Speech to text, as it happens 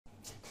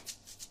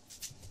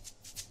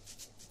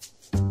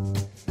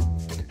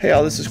Hey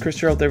all, this is Chris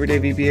Gerald with Everyday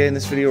VBA. In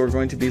this video we're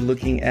going to be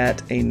looking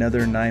at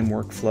another Knime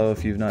workflow.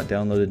 If you've not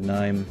downloaded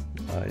Knime,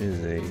 it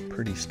is a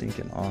pretty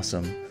stinking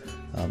awesome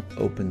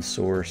open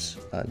source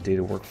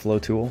data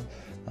workflow tool.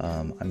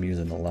 I'm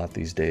using it a lot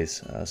these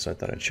days, so I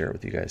thought I'd share it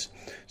with you guys.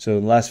 So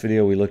in the last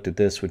video we looked at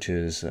this, which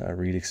is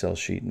read Excel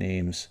sheet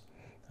names,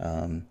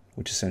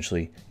 which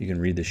essentially you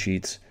can read the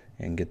sheets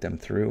and get them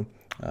through.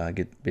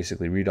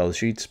 Basically read all the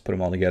sheets, put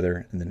them all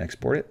together, and then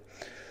export it.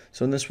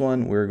 So in this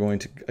one, we're going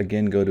to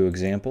again go to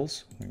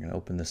examples. We're going to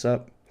open this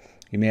up.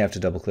 You may have to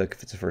double click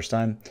if it's the first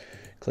time.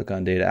 Click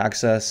on data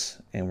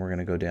access, and we're going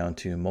to go down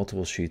to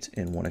multiple sheets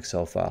in one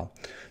Excel file.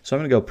 So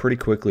I'm going to go pretty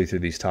quickly through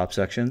these top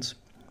sections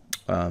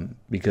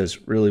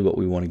because really what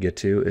we want to get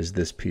to is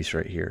this piece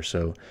right here.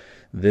 So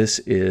this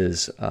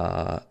is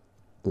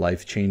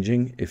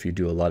life-changing if you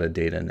do a lot of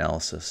data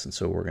analysis, and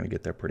so we're going to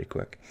get there pretty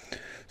quick.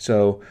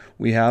 So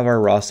we have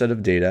our raw set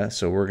of data,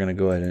 so we're going to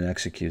go ahead and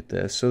execute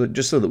this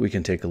just so that we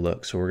can take a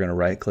look. So we're going to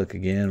right click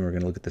again, we're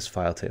going to look at this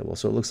file table.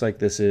 So it looks like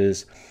this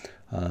is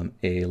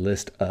a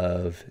list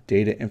of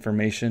data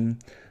information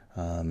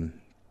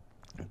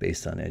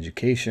based on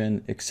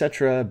education,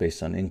 etc.,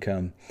 based on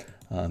income.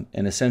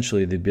 And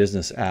essentially the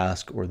business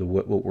ask, or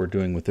what we're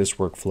doing with this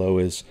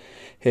workflow is,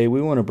 hey,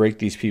 we want to break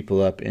these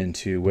people up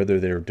into whether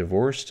they're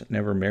divorced,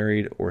 never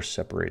married, or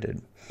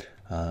separated.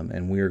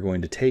 And we are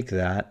going to take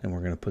that and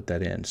we're going to put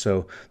that in.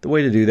 So the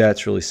way to do that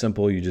is really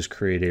simple. You just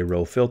create a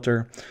row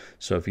filter.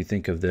 So if you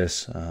think of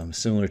this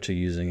similar to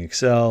using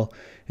Excel,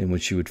 in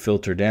which you would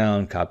filter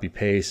down, copy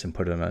paste, and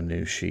put it on a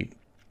new sheet.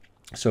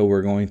 So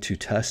we're going to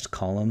test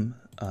column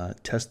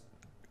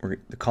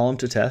the column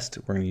to test.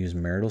 We're going to use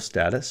marital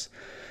status.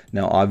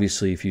 Now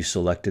obviously if you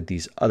selected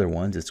these other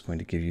ones, it's going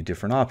to give you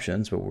different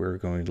options, but we're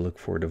going to look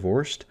for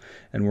divorced,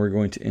 and we're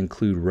going to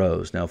include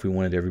rows. Now if we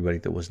wanted everybody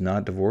that was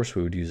not divorced,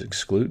 we would use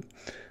exclude,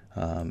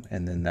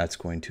 and then that's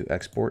going to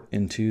export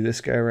into this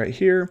guy right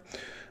here,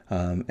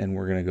 and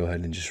we're going to go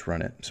ahead and just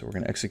run it. So we're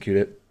going to execute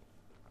it,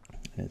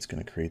 and it's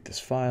going to create this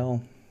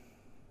file,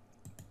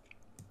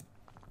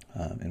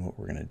 and what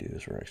we're going to do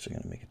is we're actually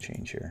going to make a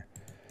change here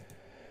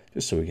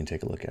just so we can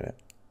take a look at it.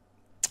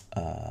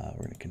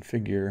 We're going to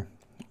configure.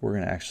 We're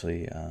going to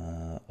actually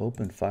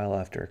open file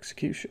after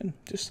execution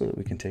just so that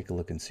we can take a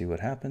look and see what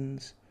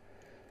happens.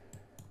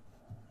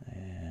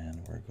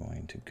 And we're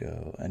going to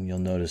go, and you'll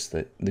notice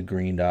that the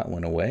green dot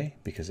went away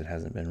because it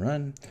hasn't been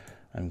run.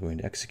 I'm going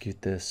to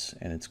execute this,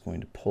 and it's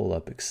going to pull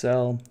up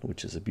Excel,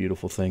 which is a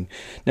beautiful thing.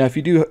 Now, if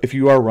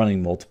you are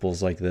running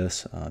multiples like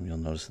this, you'll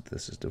notice that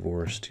this is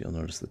divorced. You'll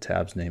notice the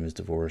tab's name is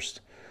divorced.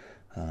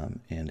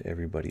 And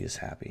everybody is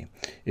happy.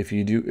 If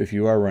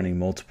you are running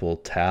multiple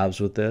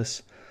tabs with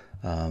this,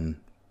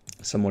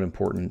 somewhat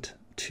important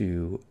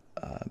to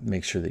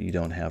make sure that you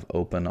don't have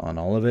open on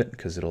all of it,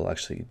 because it'll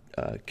actually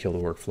kill the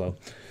workflow.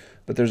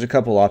 But there's a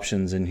couple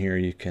options in here.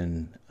 You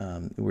can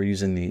we're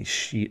using the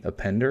sheet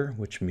appender,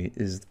 which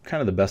is kind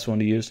of the best one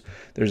to use.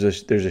 There's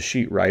a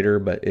sheet writer,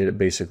 but it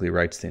basically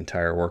writes the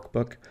entire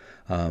workbook.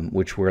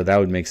 Where that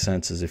would make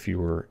sense is if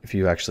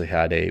you actually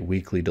had a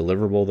weekly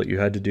deliverable that you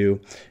had to do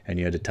and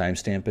you had to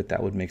timestamp it,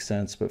 that would make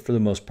sense. But for the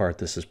most part,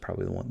 this is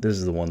probably the one. This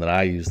is the one that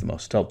I use the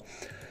most. So,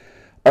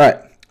 all right.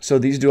 So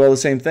these do all the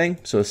same thing.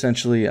 So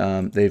essentially,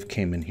 they've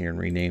came in here and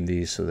renamed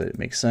these so that it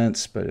makes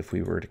sense. But if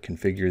we were to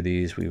configure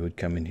these, we would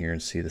come in here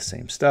and see the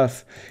same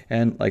stuff.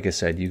 And like I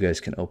said, you guys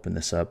can open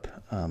this up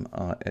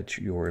at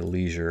your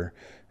leisure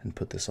and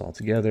put this all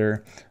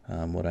together.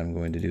 What I'm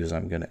going to do is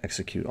I'm going to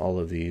execute all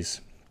of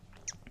these.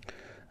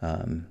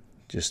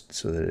 Just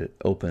so that it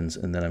opens,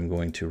 and then I'm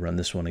going to run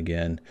this one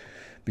again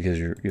because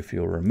if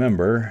you'll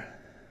remember,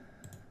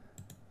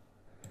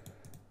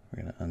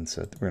 we're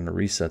going to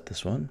reset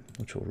this one,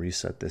 which will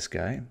reset this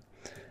guy,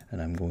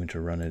 and I'm going to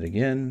run it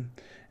again,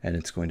 and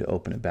it's going to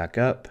open it back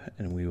up,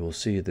 and we will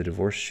see the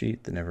divorce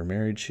sheet, the never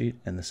married sheet,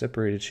 and the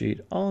separated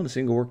sheet all in a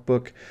single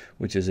workbook,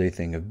 which is a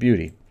thing of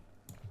beauty.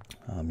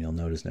 You'll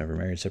notice never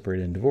married,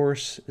 separated, and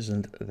divorce.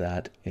 Isn't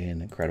that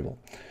incredible?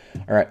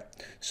 All right,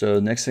 so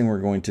the next thing we're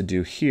going to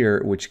do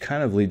here, which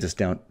kind of leads us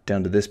down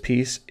to this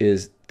piece,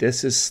 is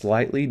this is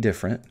slightly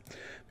different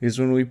because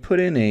when we put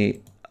in a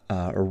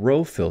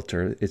row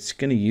filter, it's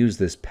going to use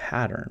this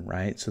pattern,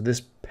 right? So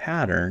this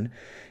pattern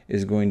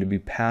is going to be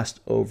passed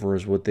over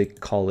as what they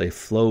call a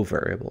flow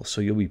variable.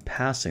 So you'll be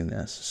passing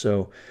this.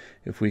 So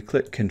if we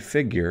click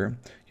configure,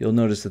 you'll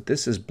notice that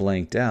this is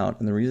blanked out.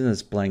 And the reason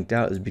it's blanked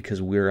out is because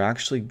we're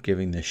actually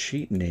giving the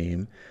sheet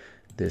name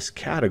this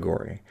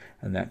category.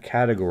 And that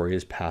category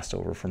is passed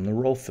over from the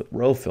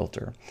row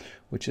filter,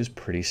 which is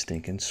pretty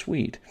stinking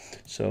sweet.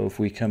 So if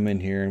we come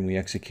in here and we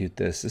execute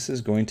this, this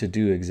is going to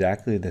do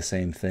exactly the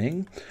same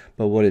thing.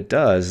 But what it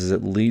does is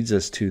it leads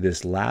us to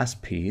this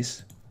last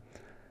piece,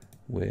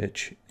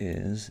 which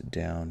is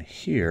down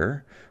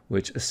here,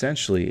 which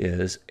essentially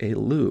is a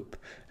loop.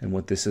 And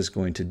what this is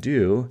going to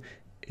do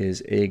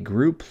is a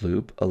group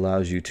loop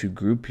allows you to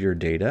group your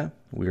data.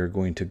 We are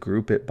going to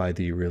group it by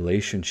the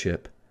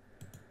relationship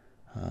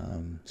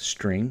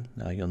string.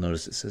 Now you'll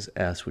notice it says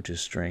S, which is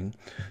string.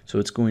 So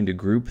it's going to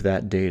group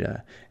that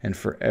data, and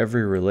for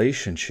every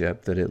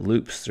relationship that it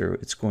loops through,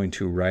 it's going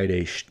to write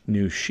a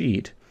new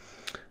sheet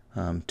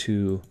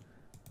to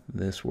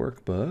this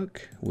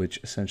workbook, which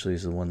essentially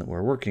is the one that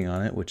we're working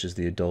on it, which is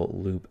the adult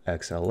loop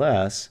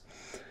XLS,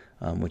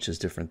 which is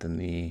different than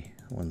the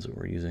ones that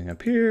we're using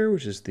up here,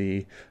 which is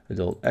the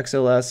adult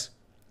XLS.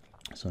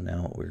 So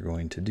now what we're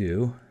going to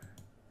do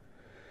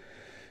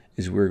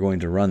is we're going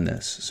to run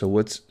this. So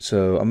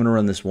I'm going to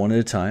run this one at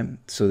a time.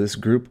 So this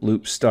group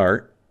loop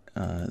start,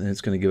 and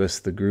it's going to give us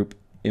the group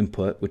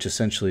input, which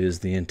essentially is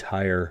the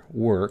entire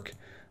work,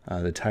 it's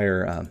not the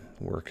entire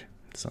work,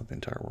 it's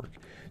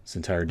the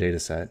entire data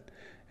set.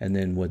 And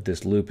then what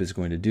this loop is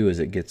going to do is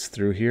it gets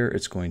through here,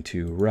 it's going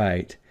to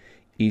write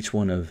each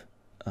one of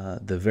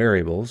the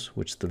variables,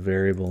 which the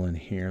variable in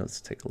here,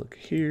 let's take a look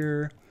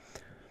here.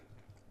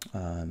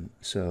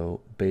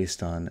 So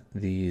based on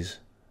these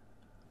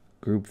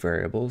group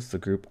variables, the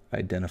group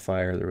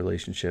identifier, the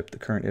relationship, the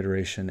current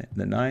iteration,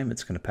 the Knime,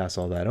 it's going to pass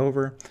all that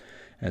over,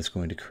 and it's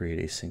going to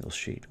create a single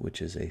sheet,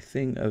 which is a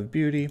thing of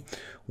beauty.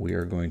 We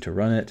are going to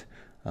run it,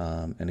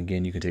 and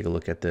again, you can take a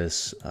look at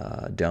this,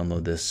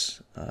 download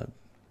this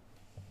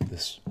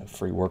this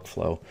free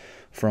workflow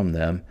from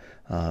them.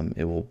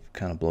 It will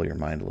kind of blow your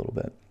mind a little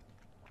bit.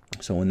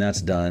 So when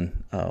that's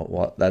done,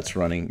 while that's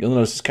running, you'll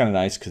notice it's kind of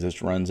nice because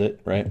it runs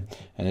it, right?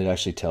 And it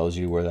actually tells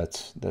you where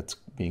that's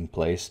being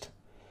placed.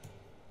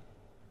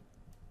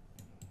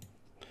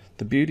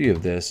 The beauty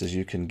of this is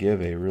you can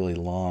give a really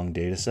long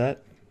data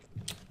set,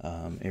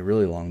 and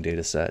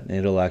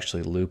it'll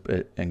actually loop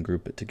it and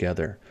group it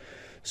together.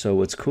 So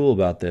what's cool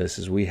about this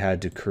is we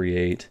had to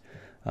create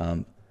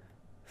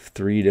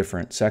 3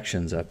 different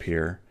sections up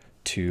here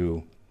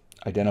to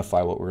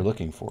identify what we're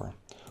looking for.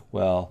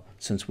 Well,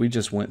 since we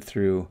just went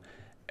through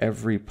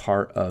every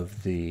part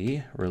of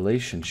the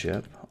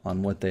relationship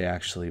on what they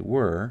actually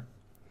were,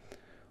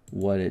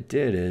 what it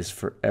did is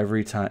for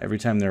every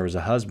time there was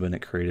a husband,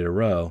 it created a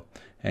row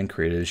and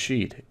created a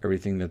sheet.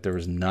 Everything that there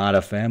was not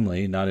a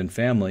family, not in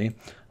family,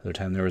 other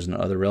time there was an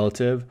other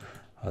relative,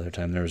 other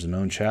time there was a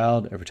known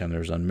child, every time there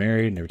was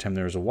unmarried, and every time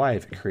there was a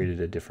wife, it created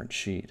a different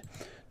sheet.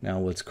 Now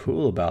what's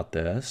cool about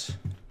this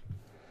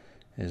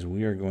is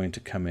we are going to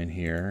come in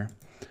here,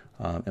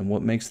 and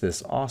what makes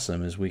this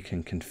awesome is we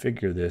can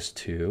configure this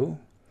to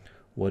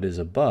what is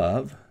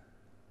above,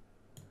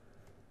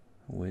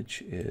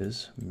 which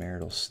is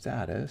marital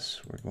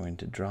status. We're going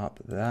to drop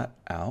that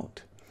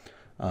out.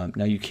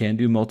 Now you can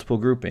do multiple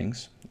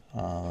groupings,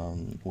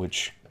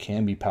 which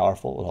can be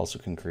powerful. It also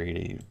can create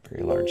a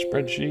very large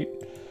spreadsheet.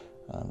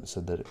 It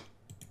said that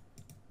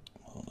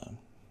hold on.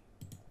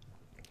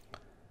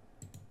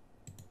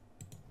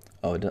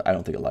 Oh, I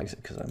don't think it likes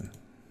it because I'm...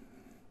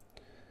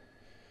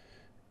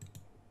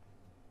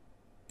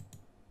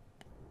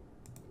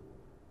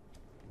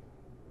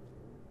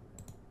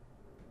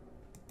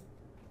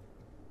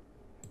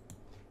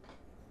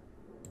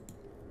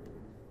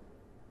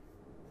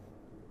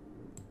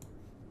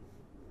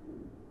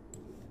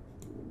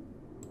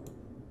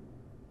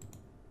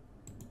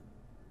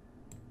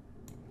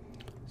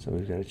 So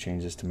we've got to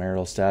change this to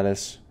marital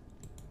status.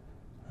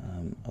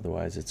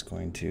 Otherwise it's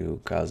going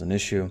to cause an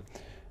issue.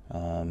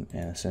 And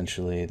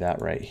essentially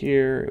that right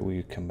here,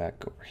 we come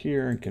back over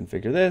here and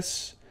configure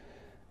this.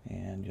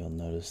 And you'll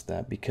notice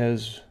that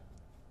because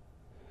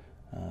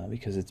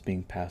it's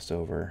being passed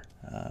over,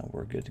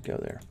 we're good to go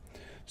there.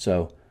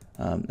 So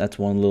that's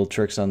one little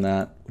tricks on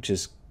that, which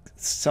is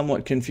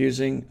somewhat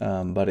confusing,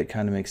 but it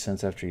kind of makes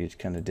sense after you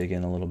kind of dig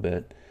in a little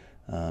bit.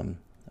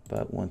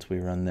 But once we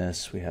run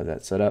this, we have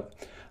that set up.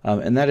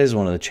 And that is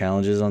one of the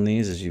challenges on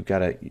these is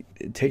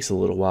it takes a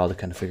little while to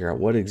kind of figure out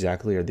what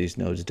exactly are these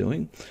nodes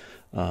doing.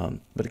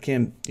 But it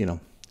can,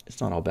 it's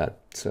not all bad.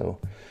 So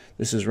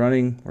this is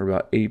running, we're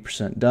about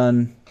 80%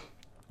 done.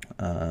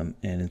 And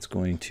it's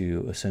going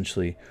to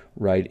essentially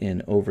write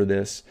in over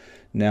this.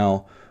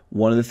 Now,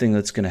 one of the things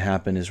that's going to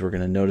happen is we're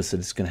going to notice that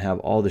it's going to have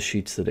all the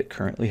sheets that it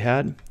currently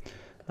had.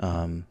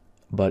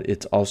 But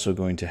it's also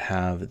going to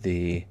have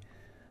the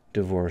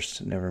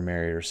divorced, never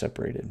married, or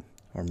separated,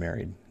 or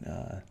married.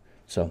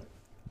 So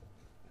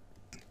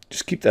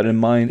just keep that in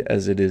mind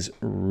as it is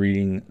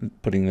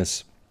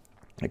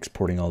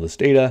exporting all this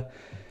data,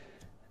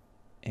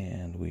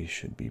 and we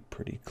should be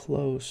pretty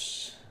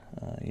close.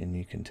 And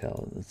you can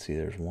tell, let's see,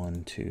 there's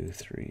 1, 2,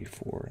 3,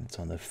 4, and it's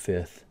on the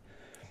 5th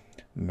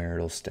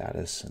marital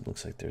status. It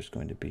looks like there's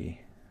going to be,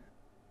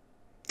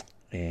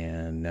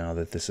 and now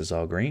that this is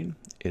all green,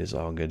 it is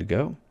all good to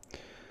go.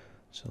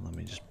 So let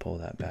me just pull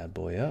that bad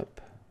boy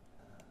up.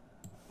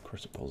 Of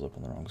course it pulls up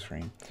on the wrong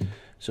screen.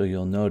 So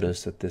you'll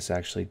notice that this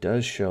actually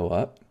does show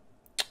up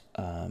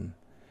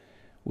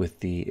with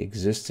the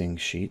existing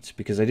sheets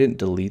because I didn't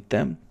delete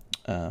them.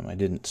 I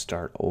didn't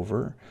start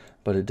over,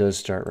 but it does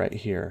start right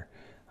here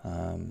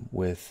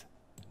with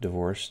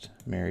divorced,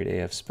 married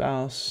AF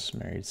spouse,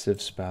 married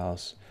civ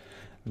spouse,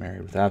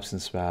 married with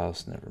absent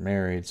spouse, never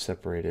married,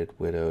 separated,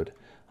 widowed,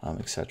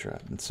 etc.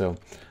 And so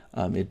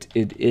it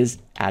is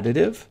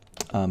additive,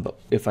 but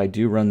if I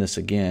do run this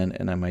again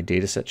and my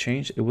data set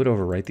changed, it would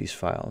overwrite these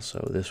files.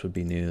 So this would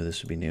be new,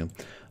 this would be new,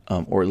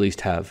 or at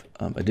least have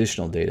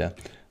additional data,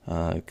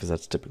 because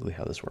that's typically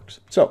how this works.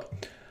 So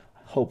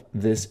hope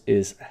this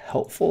is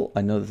helpful.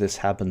 I know that this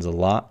happens a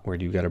lot where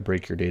you've got to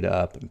break your data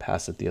up and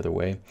pass it the other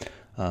way.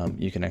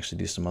 You can actually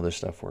do some other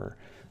stuff where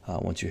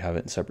once you have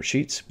it in separate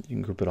sheets, you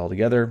can group it all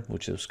together,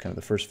 which is kind of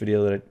the first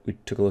video that we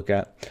took a look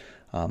at.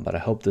 But I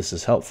hope this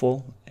is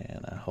helpful,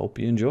 and I hope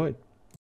you enjoyed.